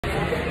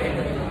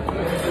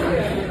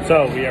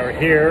So we are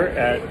here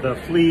at the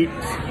Fleet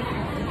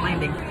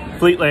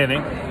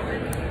Landing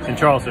in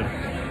Charleston.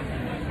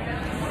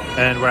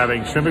 And we're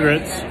having shrimp and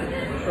grits.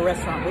 For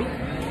restaurant week.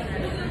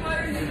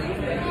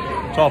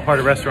 It's all part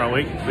of restaurant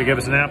week. They gave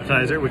us an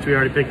appetizer, which we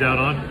already picked out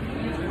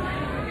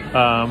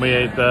on. We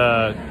ate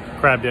the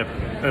crab dip.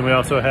 And we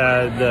also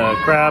had the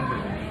crab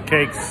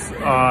cakes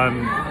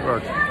on,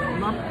 or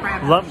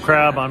lump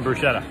crab on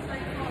bruschetta.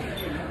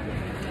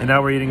 And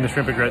now we're eating the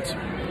shrimp and grits.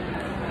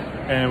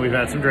 And we've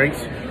had some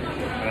drinks.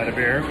 I've had a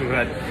beer.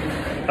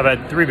 I've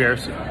had 3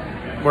 beers.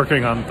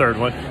 Working on the third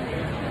one.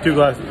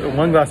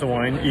 1 glass of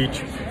wine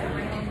each.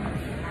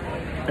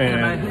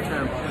 And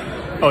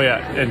oh yeah,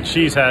 and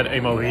she's had a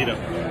mojito.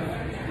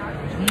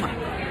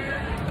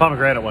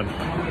 Pomegranate one.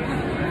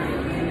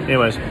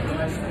 Anyways.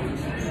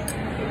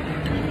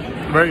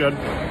 Very good.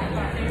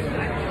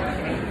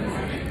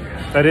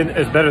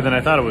 It's better than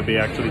I thought it would be,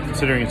 actually,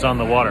 considering it's on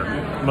the water.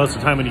 Most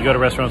of the time when you go to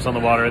restaurants on the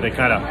water, they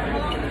kind of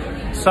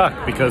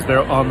suck because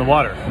they're on the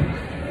water.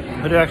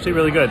 But they're actually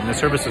really good, and the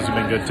services have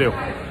been good too.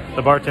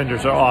 The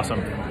bartenders are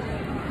awesome.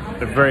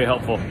 They're very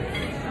helpful.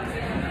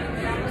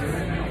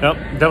 Yep,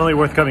 definitely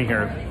worth coming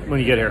here when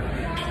you get here.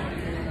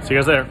 See you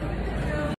guys later.